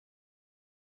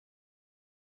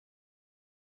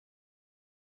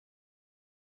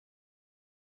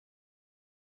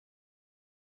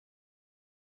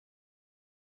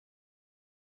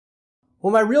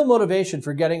Well, my real motivation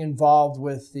for getting involved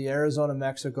with the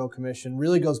Arizona-Mexico Commission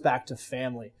really goes back to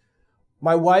family.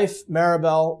 My wife,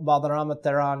 Maribel Valderrama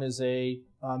Terán, is a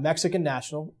Mexican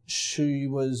national. She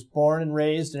was born and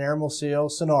raised in Hermosillo,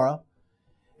 Sonora.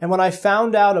 And when I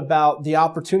found out about the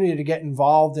opportunity to get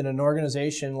involved in an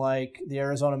organization like the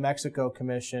Arizona-Mexico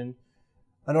Commission,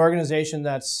 an organization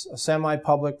that's a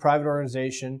semi-public private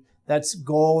organization, that's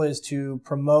goal is to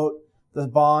promote the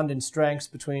bond and strengths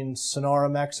between Sonora,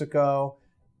 Mexico,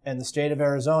 and the state of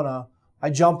Arizona, I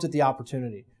jumped at the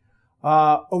opportunity.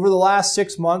 Over the last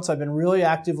 6 months, I've been really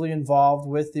actively involved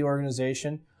with the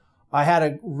organization. I had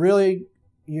a really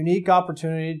unique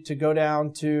opportunity to go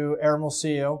down to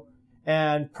Hermosillo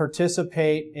and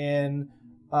participate in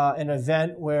an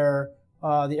event where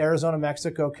the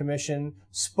Arizona-Mexico Commission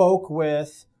spoke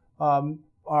with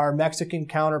our Mexican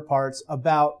counterparts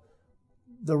about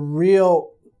the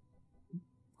real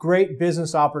great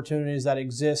business opportunities that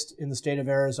exist in the state of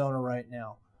Arizona right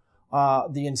now.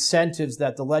 The incentives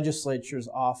that the legislature is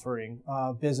offering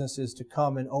businesses to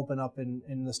come and open up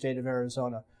in the state of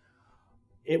Arizona.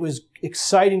 It was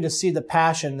exciting to see the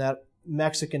passion that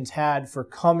Mexicans had for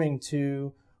coming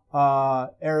to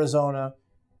Arizona.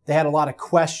 They had a lot of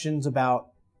questions about,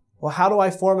 well, how do I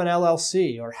form an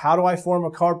LLC? Or how do I form a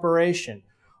corporation?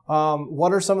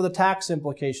 What are some of the tax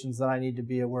implications that I need to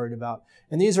be worried about?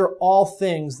 And these are all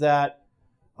things that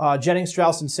Jennings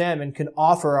Strouss and Salmon can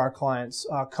offer our clients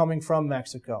coming from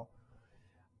Mexico.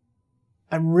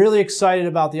 I'm really excited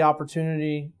about the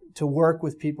opportunity to work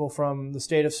with people from the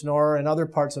state of Sonora and other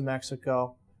parts of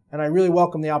Mexico. And I really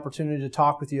welcome the opportunity to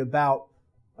talk with you about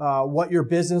what your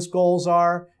business goals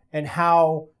are and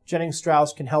how Jennings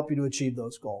Strouss can help you to achieve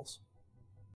those goals.